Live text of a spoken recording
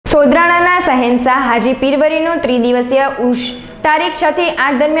સોદરાણાના શહેનશાહ હાજી પીરવરીનો ત્રિદિવસીય ઉર્ષ તારીખ 6 થી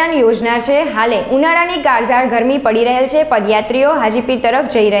 8 દરમિયાન યોજનાર છે। હાલે ઉનાળાની કાળઝાળ ગરમી પડી રહેલ છે। પદયાત્રીઓ હાજીપીર તરફ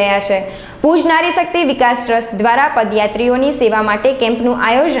જઈ રહ્યા છે। ભુજ નારી શક્તિ વિકાસ ટ્રસ્ટ દ્વારા પદયાત્રીઓની સેવા માટે કેમ્પનું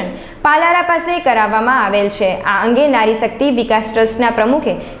આયોજન પાલારા પાસે કરાવવામાં આવેલ છે। આ અંગે નારી શક્તિ વિકાસ ટ્રસ્ટના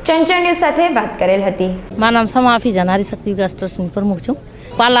પ્રમુખે ચંચળ ન્યૂઝ સાથે વાત કરેલ હતી। મારું નામ સમા હાફીઝા, નારી શક્તિ વિકાસ ટ્રસ્ટની પ્રમુખ છું।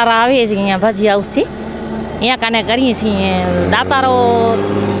 પાલારા આવીએ છીએ, અહીંયા ભાજી હાઉસ છે, અહીંયા કાને કરીએ છીએ। દાતારો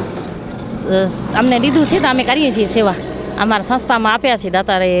અમને દીધું છે તો અમે કરીએ છીએ સેવા। અમારા સંસ્થામાં આપ્યા છે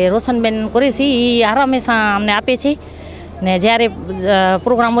દાતારે રોશનબેન કુરેશી, એ હર હંમેશા અમને આપે છે ને જ્યારે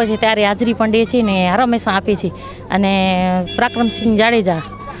પ્રોગ્રામ હોય છે ત્યારે હાજરી પણ દે છે ને હર હંમેશા આપે છે। અને પરાક્રમસિંહ જાડેજા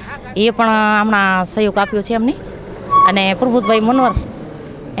એ પણ હમણાં સહયોગ આપ્યો છે અમને, અને પ્રભુતભાઈ મનોહર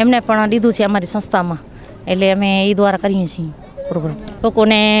એમને પણ દીધું છે અમારી સંસ્થામાં, એટલે અમે એ દ્વારા કરીએ છીએ પ્રોગ્રામ।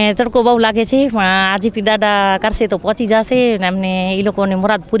 લોકોને તડકો બહુ લાગે છે, પણ હાજીપીર દાદા કરશે તો પહોંચી જશે ને અમને એ લોકોને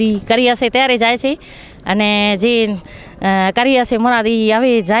મુરાદ પૂરી કરી હશે ત્યારે જાય છે, અને જે કરી હશે મુરાદ એ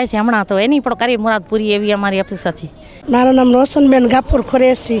હવે જાય છે હમણાં, તો એની પણ કરી મુરાદ પૂરી એવી અમારી અપેક્ષા છે। મારું નામ રોશનબેન ગાફુર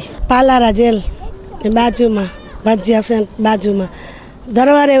ખુરેશી, પાલારા જેલ બાજુમાં ભજીયા છે બાજુમાં।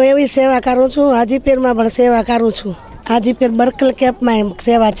 દરવારે એવી સેવા કરું છું, હાજીપીરમાં પણ સેવા કરું છું। હાજીપીર બર્કલ કેમ્પમાં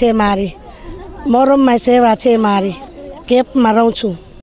સેવા છે મારી, મોરમમાં સેવા છે મારી, કેમ્પમાં રહું છું।